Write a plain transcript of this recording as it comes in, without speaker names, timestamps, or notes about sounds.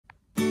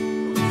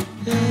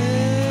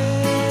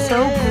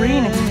so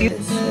green. It's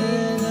beautiful.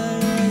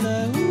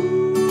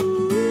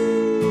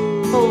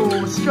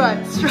 Oh,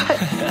 strut, strut.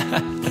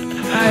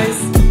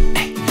 Guys.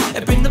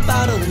 And bring the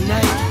bottle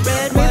tonight.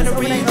 Red wine to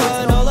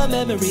rerun all our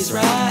memories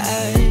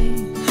right.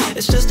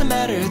 It's just a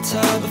matter of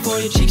time before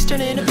your cheeks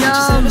turn into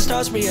peaches and the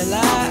stars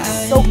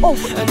realize. So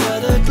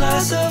another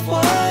glass of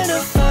wine to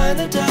find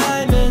the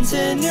diamonds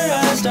in your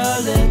eyes,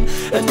 darling.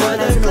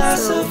 Another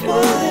glass of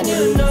wine,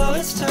 you know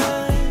it's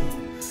time.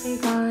 Hey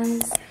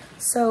guys.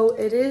 So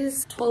it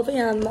is 12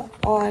 a.m.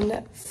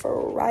 on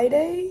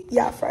Friday.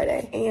 Yeah,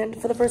 Friday.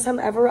 And for the first time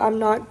ever, I'm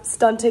not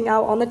stunting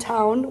out on the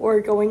town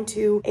or going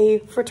to a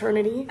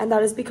fraternity. And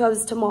that is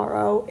because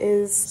tomorrow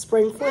is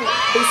Spring Fling.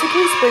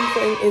 Basically, Spring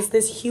Fling is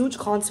this huge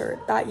concert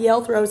that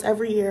Yale throws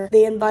every year.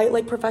 They invite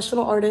like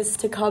professional artists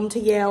to come to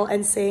Yale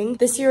and sing.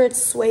 This year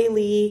it's Sway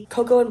Lee,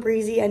 Coco and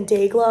Breezy, and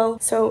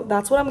Dayglow. So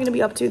that's what I'm going to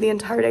be up to the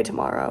entire day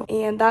tomorrow.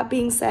 And that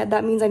being said,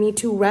 that means I need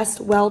to rest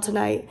well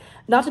tonight.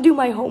 Not to do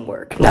my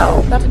homework,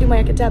 no, not to do my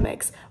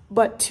academics,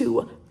 but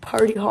to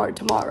party hard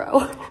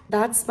tomorrow.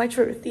 That's my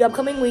truth. The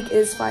upcoming week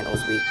is finals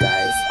week,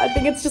 guys. I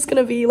think it's just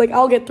gonna be like,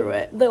 I'll get through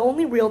it. The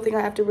only real thing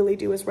I have to really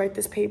do is write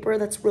this paper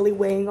that's really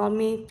weighing on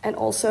me and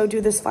also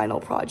do this final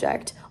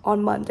project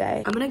on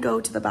Monday. I'm gonna go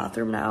to the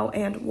bathroom now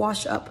and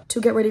wash up to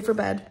get ready for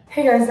bed.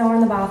 Hey guys, now we're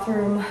in the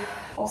bathroom.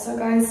 Also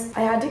guys,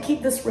 I had to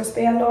keep this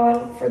wristband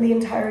on for the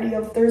entirety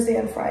of Thursday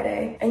and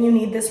Friday, and you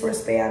need this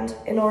wristband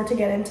in order to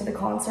get into the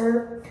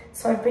concert.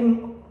 So I've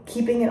been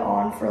keeping it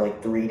on for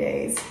like 3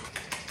 days.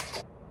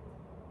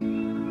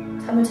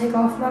 Time to take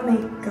off my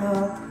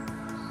makeup.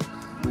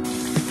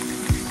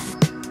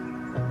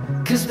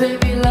 Cause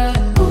baby like,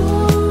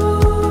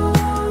 ooh,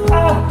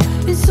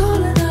 it's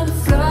all another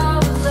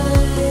flower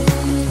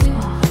lane.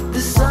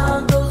 The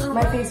sun goes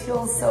My face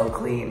feels so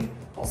clean.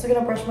 Also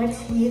gonna brush my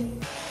teeth.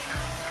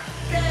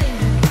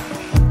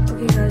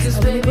 Okay guys,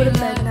 I'm gonna go to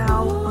bed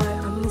now, but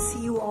I'm gonna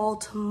see you all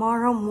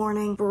tomorrow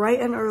morning, bright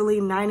and early,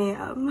 9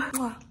 a.m.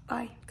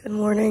 Bye. Good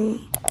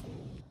morning.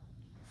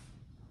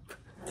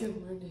 Good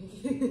morning.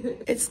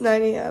 It's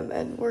 9 a.m.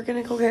 and we're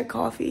gonna go get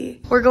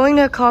coffee. We're going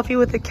to Coffee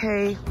with a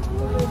K.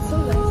 Oh, it's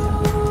so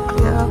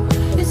nice. Yeah.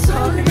 It's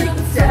so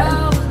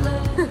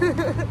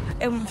dead.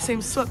 And with the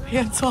same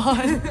sweatpants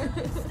on.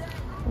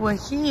 We're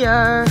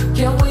here.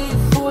 Can't wait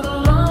for the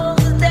long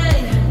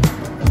day.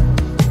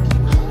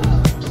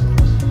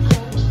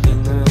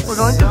 We're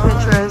going to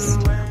Pinterest.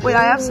 Wait,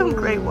 I have some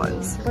great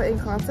ones. But in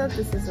concept,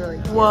 this is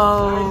really cute.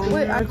 Whoa.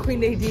 Wait, our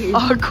Queen Nadine.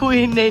 Our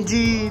Queen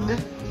Nadine.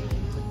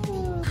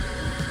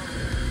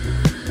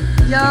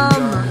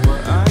 Yum.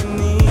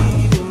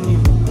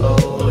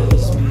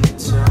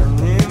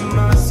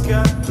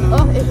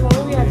 Oh, if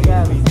only we had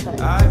gems.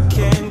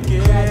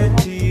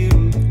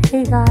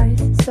 Hey guys,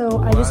 so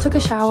I just took a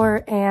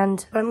shower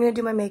and I'm gonna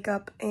do my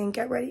makeup and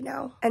get ready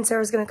now. And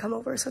Sarah's gonna come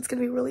over, so it's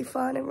gonna be really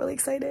fun. I'm really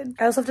excited.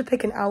 I also have to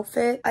pick an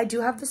outfit. I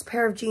do have this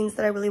pair of jeans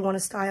that I really want to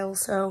style,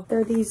 so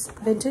they're these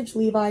vintage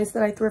Levi's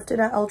that I thrifted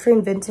at L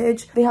Train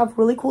Vintage. They have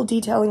really cool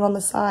detailing on the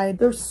side.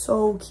 They're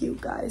so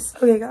cute, guys.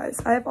 Okay guys,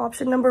 I have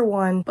option number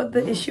 1, but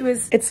the issue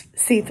is it's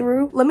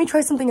see-through. Let me try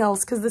something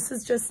else because this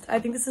is just, I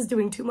think this is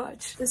doing too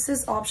much. This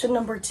is option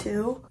number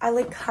 2. I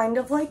like kind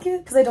of like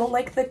it because I don't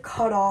like the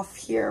cutoff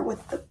here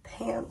with the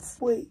pants.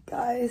 Wait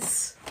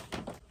guys,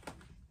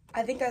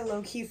 I think I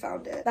low-key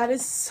found it. That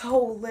is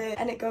so lit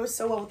and it goes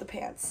so well with the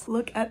pants.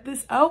 Look at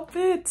this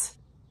outfit.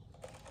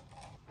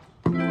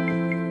 I'm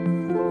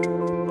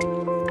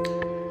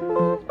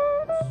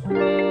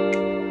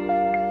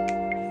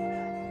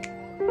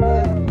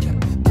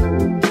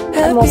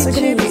also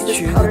gonna use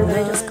this powder that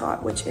I just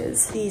got, which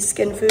is the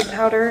Skin Food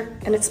powder,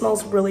 and it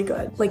smells really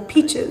good, like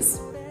peaches.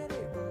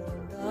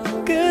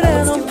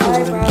 Let's do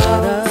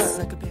eyebrows.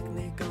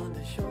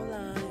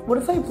 What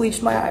if I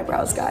bleached my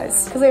eyebrows,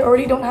 guys? Because I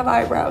already don't have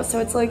eyebrows, so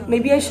it's like,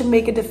 maybe I should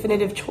make a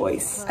definitive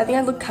choice. I think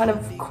I look kind of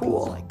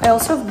cool. I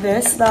also have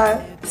this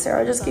that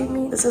Sarah just gave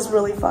me. This is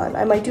really fun.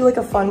 I might do like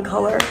a fun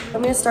color.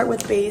 I'm gonna start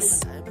with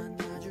base.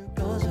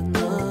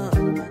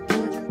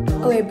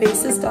 Okay,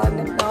 base is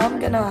done. Now I'm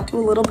gonna do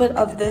a little bit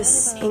of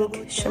this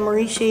pink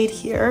shimmery shade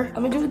here.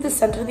 I'm gonna do it at the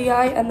center of the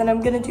eye, and then I'm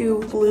gonna do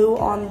blue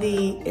on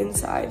the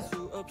inside.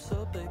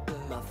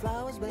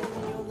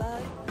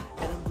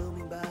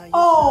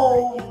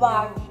 Oh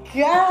my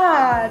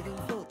god!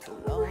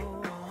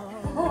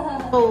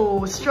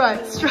 Oh,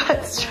 strut,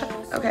 strut, strut.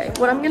 Okay,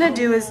 what I'm gonna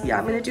do is, yeah,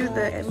 I'm gonna do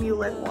the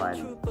amulet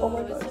one. Oh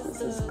my gosh, this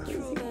is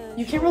crazy.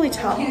 You can't really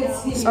tell,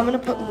 so I'm gonna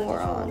put more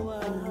on.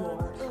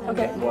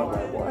 Okay, more.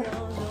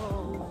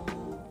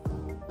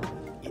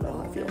 You know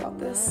how I feel about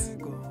this.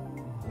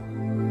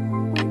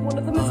 One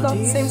of them is not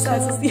the same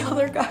size as the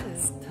other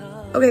guys.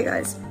 Okay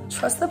guys,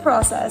 trust the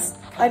process.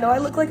 I know I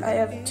look like I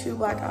have 2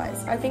 black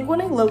eyes. I think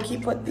when I low-key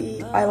put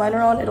the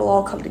eyeliner on, it'll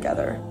all come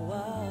together.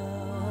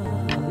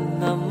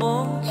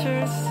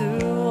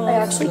 I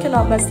actually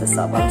cannot mess this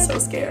up. I'm so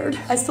scared.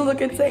 I still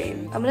look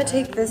insane. I'm gonna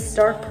take this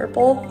dark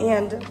purple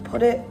and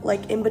put it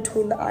like in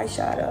between the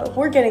eyeshadow.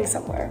 We're getting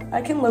somewhere.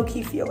 I can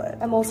low-key feel it.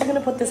 I'm also gonna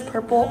put this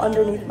purple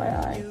underneath my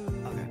eye.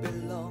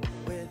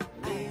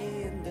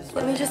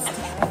 Let me just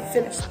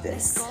finish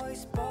this.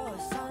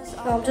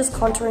 Now I'm just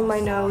contouring my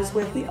nose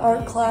with the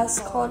art class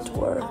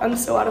contour. I'm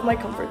so out of my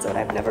comfort zone.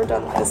 I've never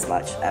done this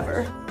much,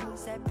 ever.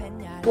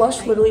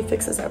 Blush literally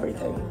fixes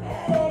everything.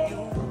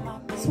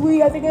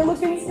 Sweet, I think I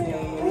look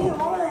insane.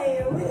 Why?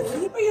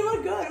 You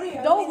look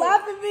good. Don't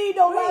laugh at me.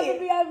 Don't laugh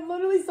at me. I'm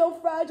literally so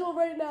fragile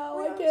right now.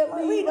 I can't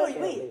leave.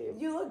 Wait.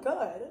 You look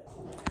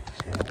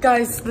good.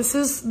 Guys, this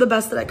is the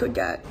best that I could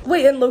get.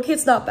 Wait, and low-key,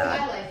 it's not bad.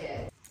 I like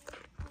it.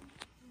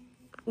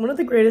 One of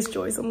the greatest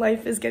joys in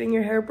life is getting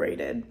your hair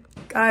braided.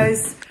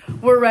 Guys,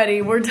 we're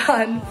ready. We're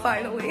done,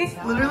 finally.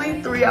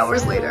 Literally 3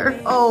 hours later.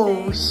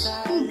 Oh,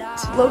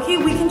 shoot. Low-key,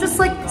 we can just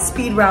like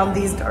speed round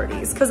these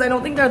darties because I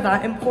don't think they're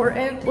that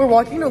important. We're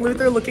walking to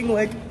Luther looking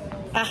like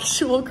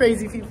actual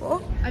crazy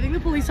people. I think the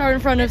police are in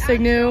front of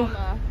Signu.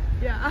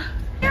 Yeah.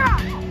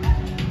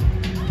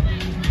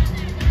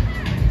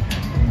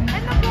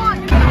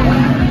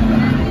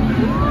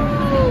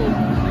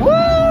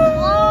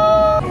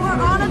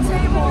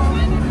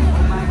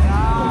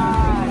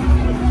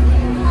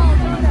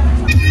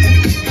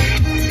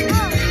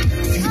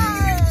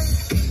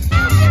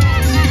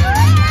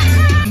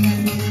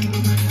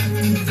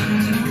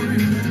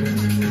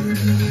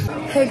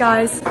 Hey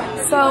guys,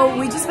 so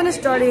we just finished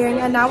studying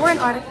and now we're in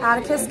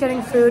Atticus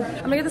getting food.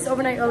 I'm gonna get this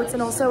overnight oats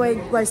and also a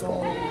rice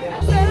bowl.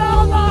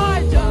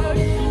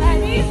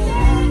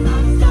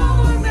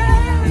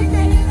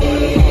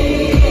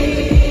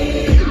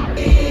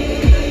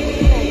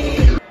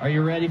 Are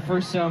you ready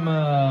for some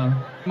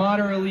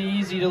moderately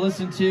easy to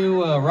listen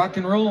to rock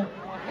and roll?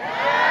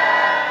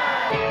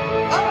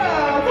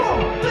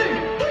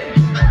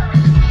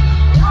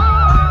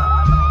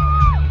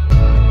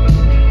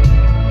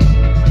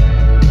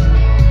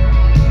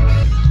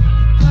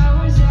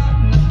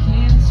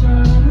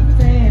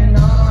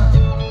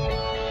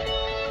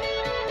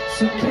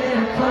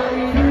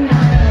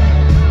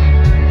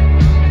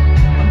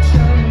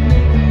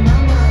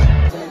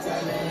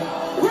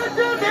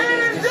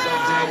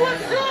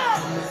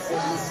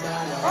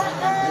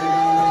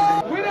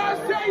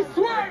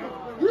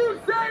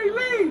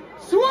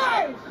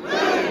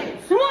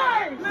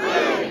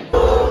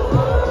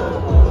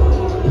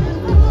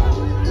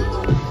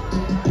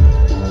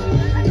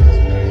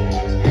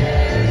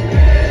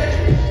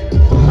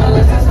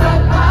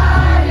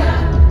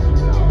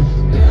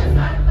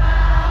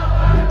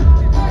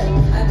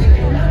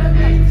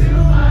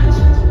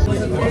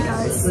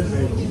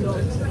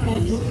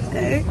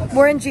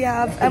 We're in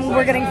Giab and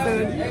we're getting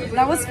food.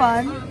 That was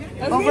fun.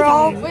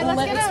 Overall, wait,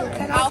 let's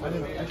get out.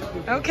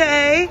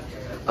 Okay,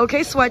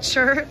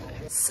 sweatshirt.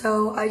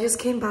 So I just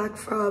came back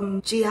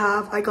from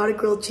Giab. I got a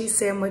grilled cheese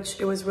sandwich.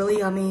 It was really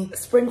yummy.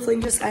 Spring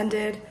fling just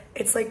ended.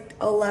 It's like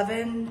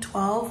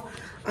 11:12.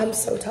 I'm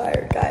so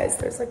tired, guys.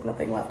 There's like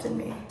nothing left in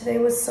me. Today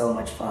was so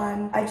much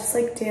fun. I just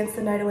like danced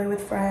the night away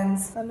with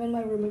friends. I'm in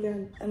my room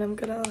again and I'm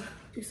gonna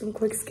do some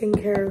quick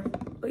skincare.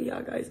 But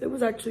yeah, guys, it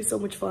was actually so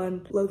much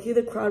fun. Low-key,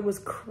 the crowd was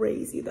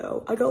crazy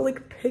though. I got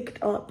like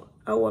picked up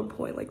at one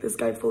point. Like this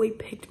guy fully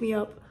picked me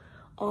up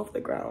off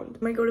the ground.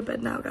 I'm gonna go to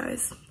bed now,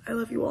 guys. I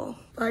love you all.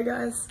 Bye,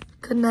 guys.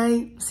 Good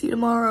night. See you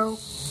tomorrow.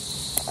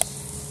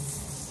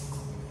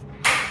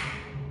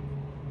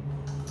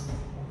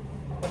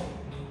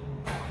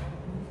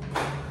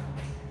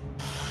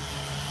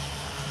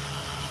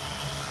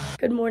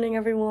 Good morning,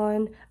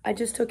 everyone. I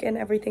just took in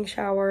everything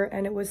shower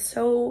and it was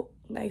so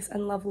nice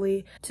and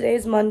lovely. Today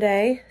is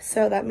Monday,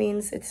 so that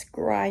means it's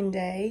grind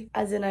day.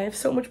 As in, I have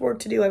so much work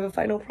to do. I have a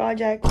final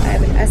project. I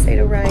have an essay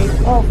to write.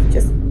 Oh,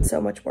 just so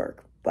much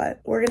work.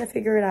 But we're gonna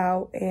figure it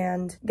out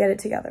and get it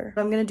together.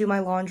 I'm gonna do my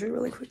laundry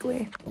really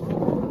quickly.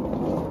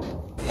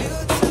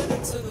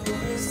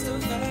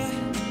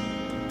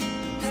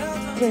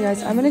 Okay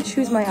guys, I'm gonna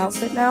choose my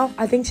outfit now.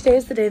 I think today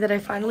is the day that I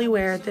finally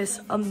wear this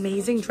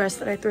amazing dress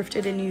that I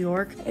thrifted in New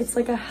York. It's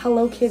like a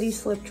Hello Kitty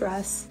slip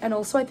dress. And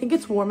also I think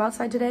it's warm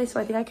outside today, so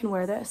I think I can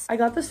wear this. I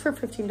got this for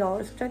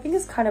 $15, which I think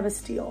is kind of a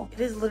steal. It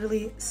is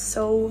literally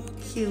so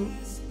cute.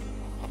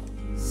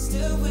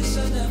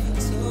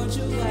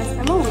 Guys,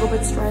 I'm a little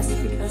bit stressed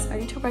because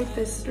I need to write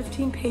this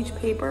 15-page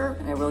paper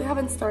and I really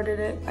haven't started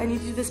it. I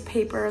need to do this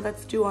paper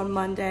that's due on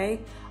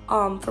Monday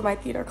for my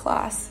theater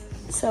class.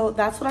 So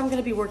that's what I'm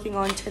gonna be working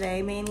on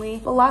today mainly.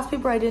 The last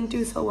paper I didn't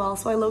do so well,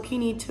 so I low-key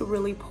need to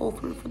really pull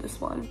through for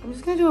this one. I'm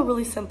just gonna do a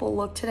really simple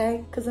look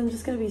today because I'm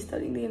just gonna be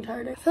studying the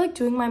entire day. I feel like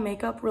doing my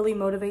makeup really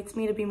motivates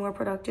me to be more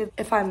productive.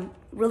 If I'm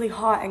really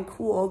hot and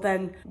cool,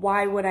 then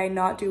why would I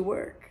not do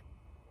work?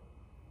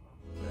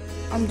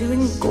 I'm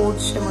doing gold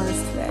shimmers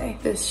today.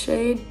 This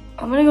shade.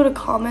 I'm gonna go to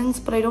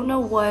Commons, but I don't know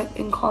what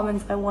in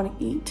Commons I want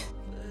to eat.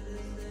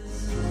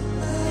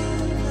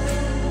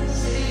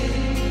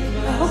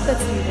 I hope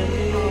that's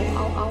needed.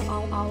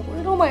 Ow. Where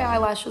did all my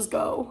eyelashes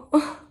go?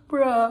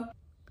 Bruh.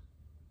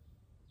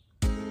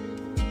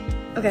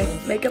 Okay,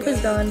 makeup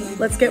is done.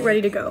 Let's get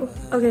ready to go.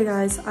 Okay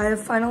guys, I have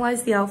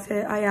finalized the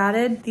outfit. I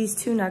added these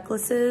two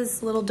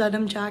necklaces, little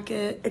denim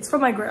jacket. It's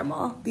from my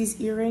grandma. These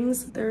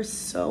earrings, they're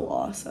so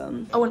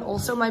awesome. Oh, and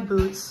also my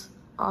boots,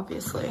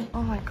 obviously.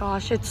 Oh my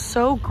gosh, it's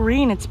so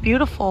green. It's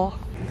beautiful.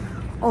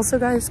 Also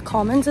guys,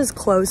 Commons is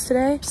closed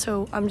today,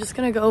 so I'm just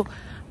gonna go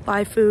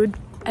buy food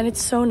and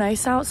it's so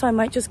nice out, so I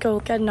might just go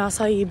get an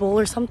acai bowl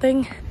or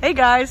something. Hey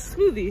guys.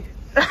 Smoothie.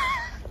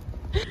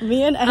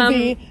 Me and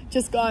Evie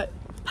just got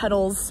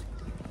petals,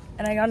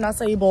 and I got an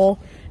acai bowl,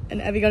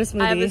 and Evie got a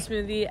smoothie. I have a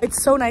smoothie.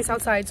 It's so nice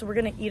outside, so we're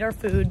gonna eat our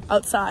food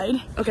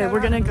outside. Okay, we're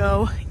gonna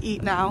go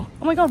eat now.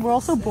 Oh my god, we're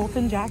also both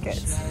in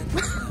jackets.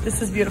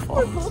 This is beautiful.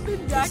 We're both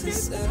in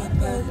jackets?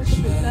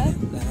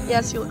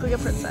 Yes, you look like a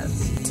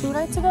princess. 2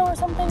 nights ago or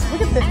something?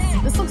 Look at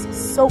this. This looks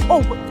so...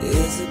 Oh!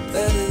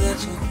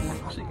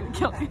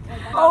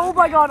 Oh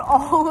my god,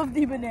 all of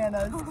the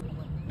bananas.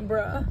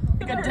 Bruh.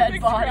 Like a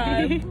dead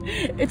body.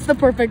 It's the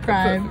perfect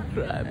crime.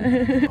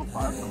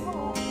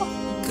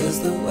 Cause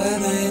the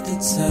weather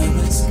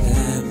determines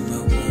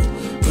glamour.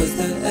 Was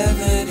there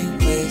ever any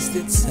place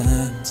that's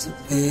time to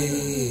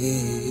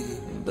be?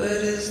 But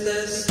is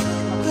there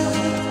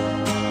something?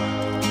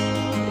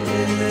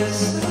 Is there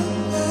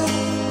something?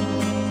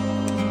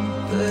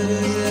 But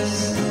is there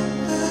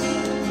something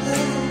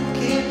that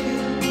keep you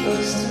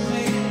close to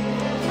me?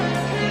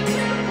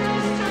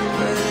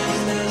 But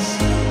is there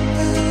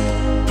something?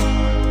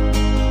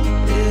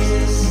 Is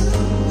there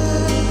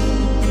something?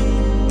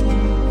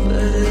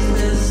 But is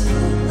there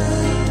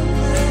something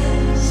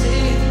that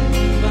see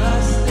my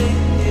state?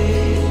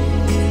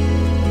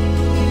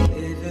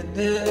 Even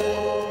if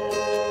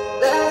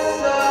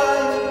that's all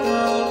you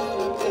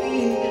want from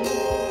me,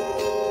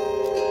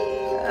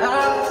 I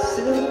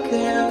still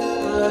can't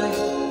find.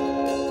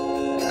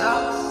 I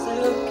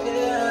still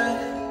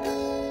can't.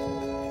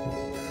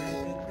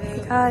 Hey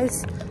guys,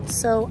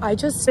 so I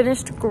just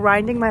finished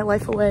grinding my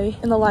life away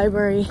in the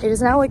library. It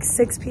is now like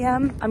 6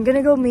 p.m. I'm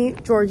gonna go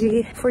meet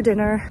Georgie for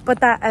dinner, but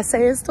that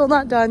essay is still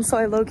not done, so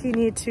I low-key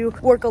need to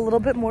work a little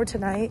bit more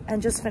tonight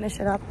and just finish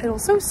it up. It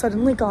also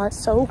suddenly got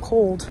so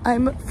cold.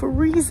 I'm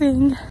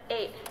freezing.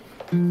 8.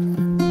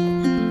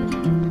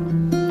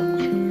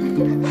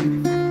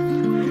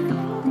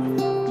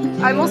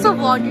 I'm also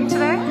vlogging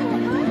today.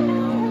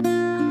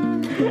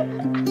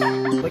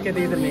 Look at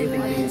these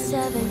amazing things.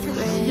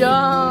 Yo!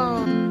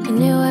 I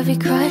knew every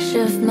crush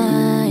of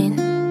mine.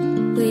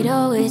 We'd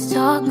always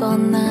talk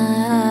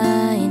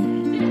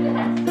online.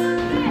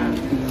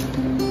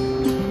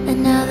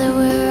 And now that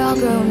we're all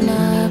grown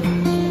up,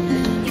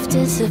 you've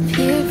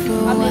disappeared for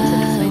a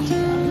while.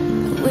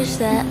 I wish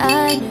that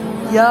I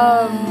knew.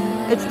 Yum!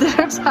 It's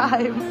dinner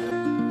time.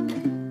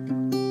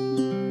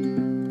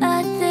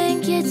 I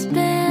think it's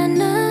been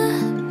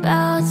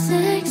about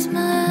 6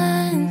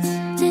 months.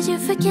 Did you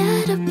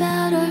forget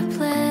about our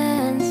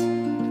plans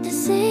to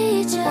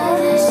see each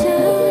other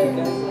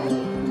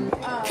soon?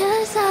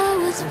 Cause I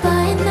was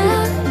flying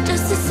out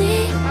just to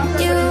see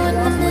you in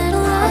the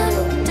middle of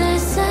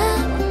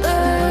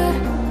December.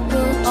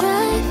 We'll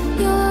drive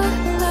your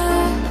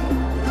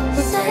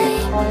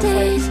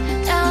Mercedes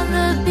down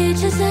the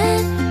beaches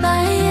in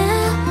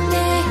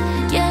Miami,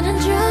 getting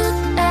drunk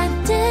at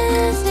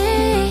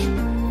Disney.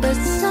 But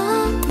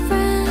some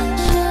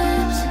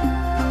friendships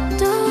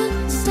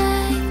don't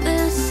stay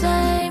the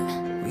same.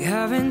 We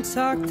haven't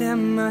talked that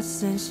much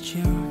since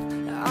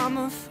June. I'm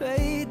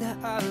afraid that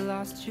I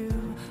lost you.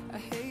 I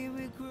hate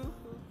we grew.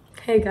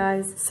 Hey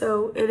guys,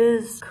 so it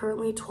is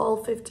currently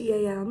 12:50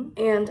 a.m.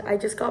 and I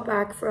just got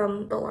back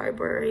from the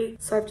library.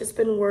 So I've just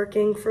been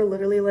working for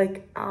literally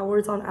like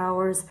hours on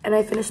hours, and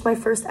I finished my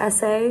first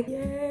essay.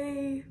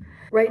 Yay!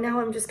 Right now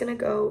I'm just gonna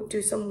go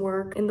do some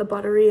work in the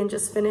buttery and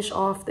just finish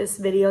off this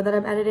video that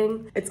I'm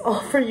editing. It's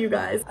all for you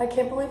guys. I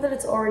can't believe that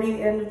it's already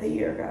the end of the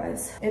year,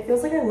 guys. It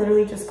feels like I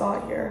literally just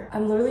got here.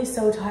 I'm literally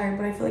so tired,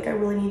 but I feel like I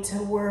really need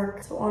to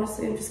work. So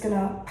honestly, I'm just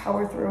gonna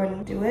power through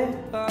and do it.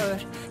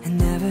 And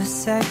never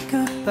said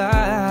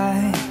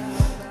goodbye.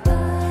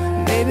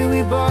 Maybe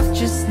we both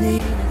just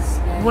need.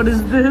 What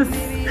is this?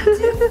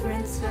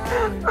 different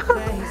time and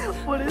place.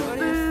 What is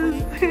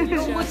this? You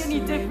don't look any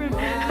different.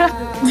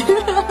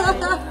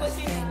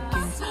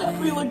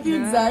 We look the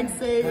exact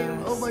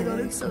same. Oh my god,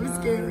 it's so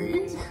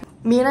scary.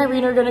 Me and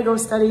Irene are gonna go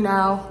study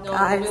now. No,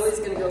 guys. Millie's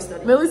gonna go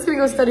study. Millie's gonna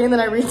go study and then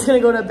Irene's gonna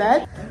go to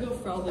bed. I'm gonna go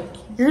frolic.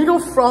 You're gonna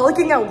go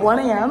frolicking at 1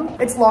 a.m.?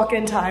 It's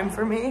lock-in time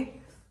for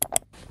me.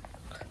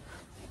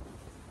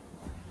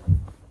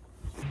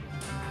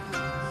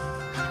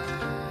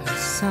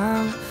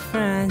 Some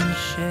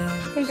friendship.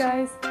 Hey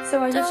guys,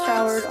 so I just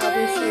showered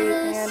obviously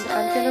and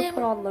I'm gonna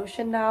put on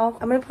lotion now.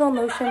 I'm gonna put on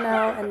lotion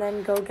now and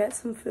then go get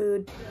some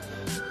food.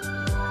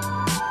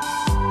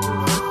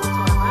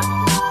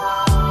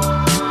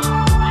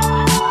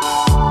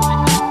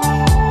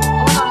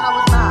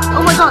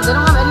 Oh my god, they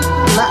don't have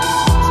anything left.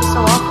 This is so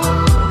awful.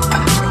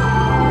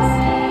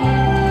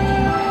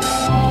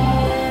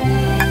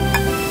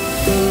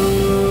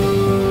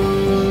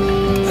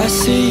 I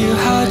see you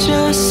hide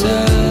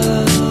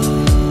yourself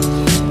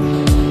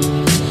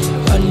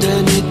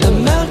underneath the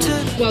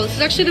mountain. Wow, this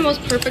is actually the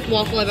most perfect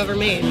waffle I've ever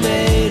made.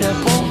 Made up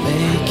won't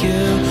make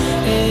you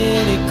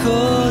any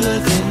cooler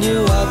than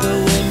you are, but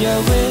when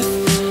you're with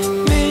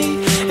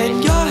me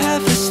and you're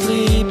half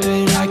asleep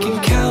and I can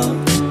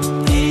count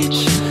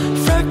each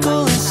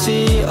freckle and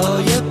see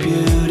all your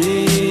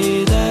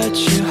beauty that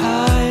you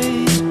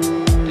hide.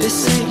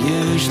 This ain't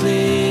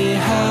usually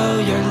how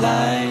you're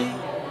like.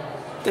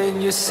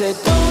 Then you said,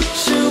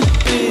 don't you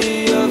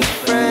be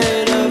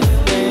afraid of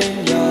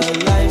when your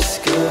life's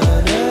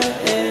gonna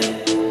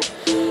end.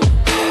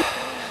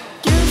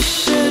 You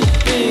should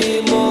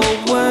be more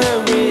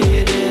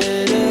worried,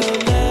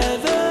 it'll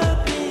never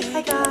be.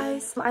 Hi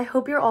guys, I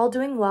hope you're all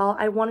doing well.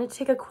 I wanted to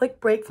take a quick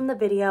break from the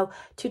video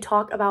to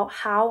talk about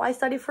how I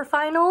study for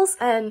finals,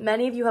 and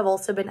many of you have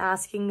also been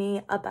asking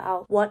me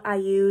about what I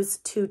use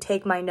to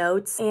take my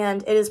notes,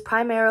 and it is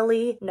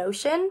primarily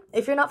Notion.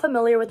 If you're not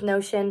familiar with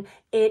Notion,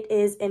 it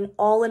is an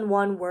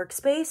all-in-one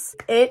workspace.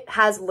 It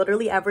has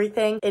literally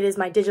everything. It is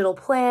my digital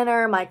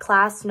planner, my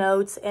class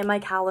notes, and my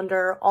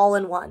calendar all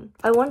in one.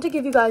 I wanted to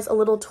give you guys a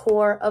little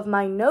tour of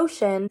my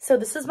Notion. So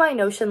this is my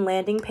Notion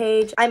landing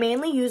page. I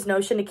mainly use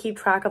Notion to keep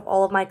track of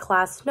all of my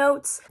class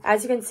notes.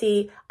 As you can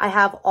see, I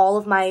have all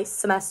of my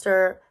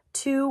semester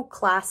 2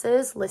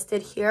 classes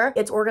listed here.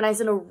 It's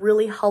organized in a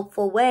really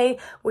helpful way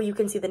where you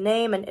can see the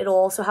name, and it'll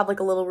also have like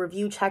a little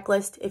review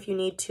checklist if you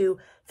need to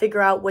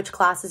figure out which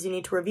classes you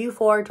need to review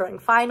for during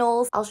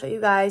finals. I'll show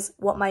you guys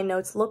what my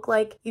notes look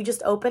like. You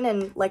just open,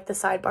 and like the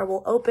sidebar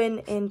will open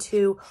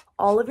into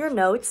all of your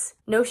notes.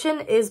 Notion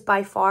is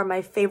by far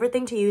my favorite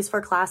thing to use for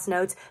class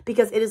notes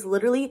because it is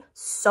literally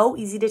so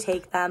easy to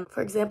take them.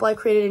 For example, I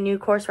created a new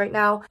course right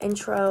now,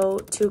 Intro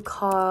to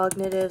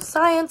Cognitive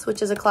Science,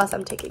 which is a class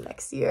I'm taking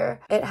next year.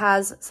 It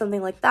has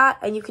something like that,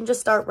 and you can just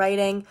start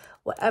writing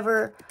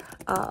whatever,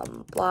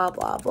 blah,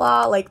 blah,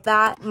 blah, like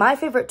that. My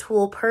favorite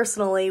tool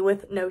personally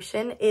with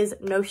Notion is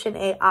Notion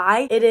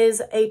AI. It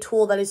is a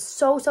tool that is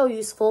so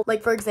useful.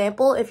 Like for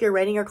example, if you're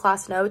writing your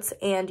class notes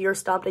and you're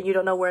stumped and you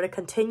don't know where to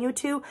continue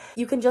to,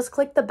 you can just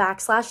click the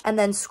backslash and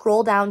then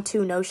scroll down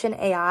to Notion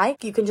AI.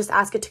 You can just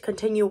ask it to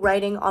continue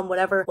writing on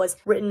whatever was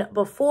written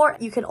before.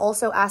 You can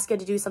also ask it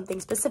to do something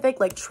specific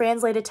like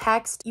translate a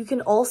text. You can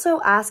also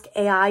ask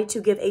AI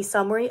to give a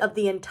summary of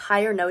the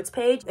entire notes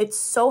page. It's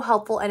so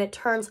helpful, and it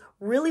turns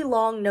really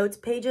long notes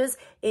pages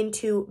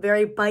into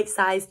very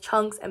bite-sized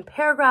chunks and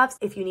paragraphs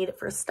if you need it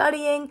for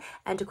studying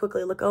and to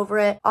quickly look over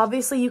it.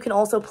 Obviously, you can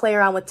also play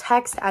around with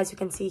text, as you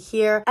can see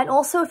here. And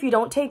also, if you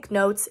don't take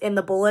notes in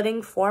the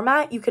bulleting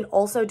format, you can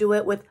also do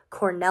it with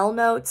Cornell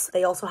Notes.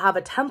 They also have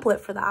a template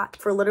for that.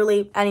 For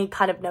literally any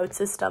kind of note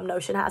system,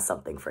 Notion has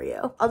something for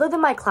you. Other than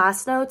my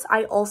class notes,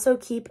 I also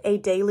keep a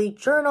daily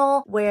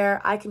journal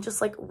where I can just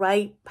like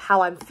write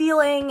how I'm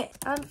feeling.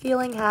 I'm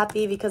feeling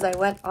happy because I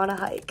went on a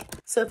hike.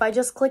 So if I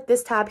just click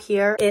this tab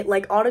here, it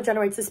like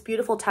auto-generates this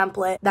beautiful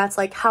template that's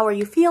like, how are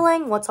you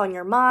feeling? What's on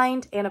your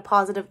mind? And a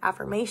positive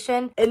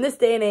affirmation. In this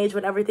day and age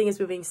when everything is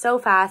moving so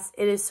fast,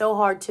 it is so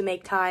hard to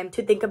make time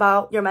to think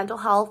about your mental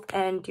health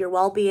and your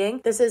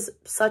well-being. This is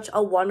such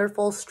a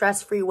wonderful,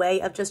 stress-free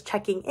way of just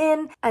checking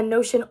in. And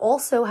Notion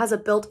also has a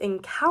built-in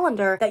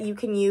calendar that you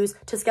can use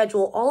to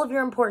schedule all of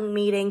your important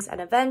meetings and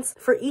events.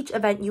 For each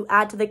event you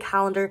add to the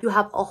calendar, you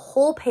have a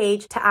whole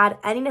page to add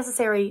any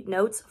necessary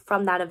notes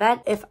from that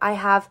event. If I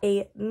have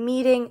a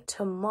meeting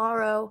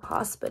tomorrow,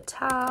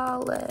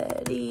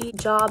 hospitality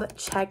job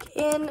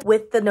check-in,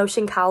 with the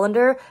Notion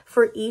calendar,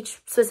 for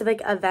each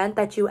specific event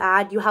that you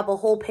add, you have a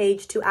whole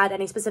page to add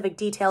any specific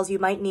details you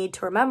might need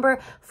to remember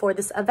for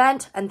this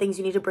event and things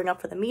you need to bring up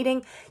for the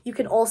meeting. You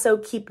can also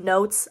keep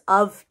notes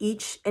of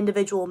each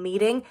individual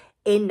meeting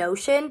in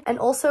Notion. And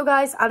also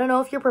guys, I don't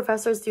know if your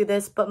professors do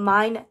this, but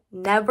mine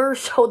never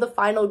show the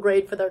final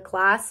grade for their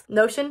class.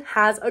 Notion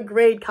has a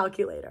grade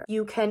calculator.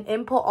 You can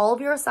input all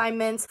of your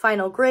assignments,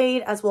 final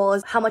grade, as well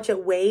as how much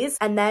it weighs,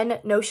 and then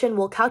Notion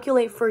will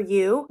calculate for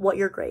you what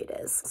your grade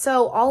is.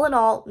 So all in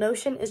all,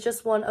 Notion is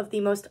just one of the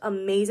most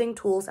amazing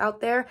tools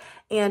out there,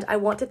 and I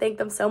want to thank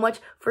them so much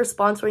for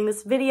sponsoring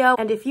this video.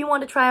 And if you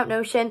want to try out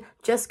Notion,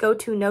 just go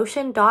to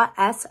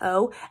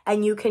notion.so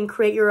and you can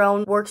create your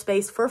own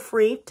workspace for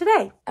free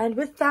today. And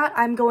with that,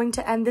 I'm going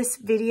to end this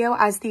video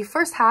as the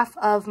first half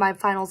of my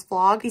finals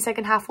vlog. The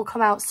second half will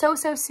come out so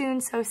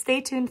soon, so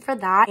stay tuned for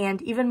that,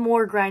 and even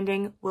more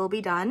grinding will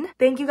be done.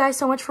 Thank you guys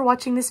so much for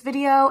watching this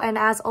video, and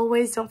as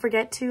always, don't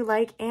forget to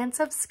like and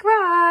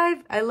subscribe.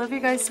 I love you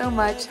guys so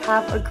much.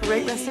 Have a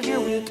great rest of your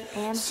week,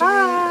 and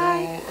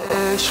bye!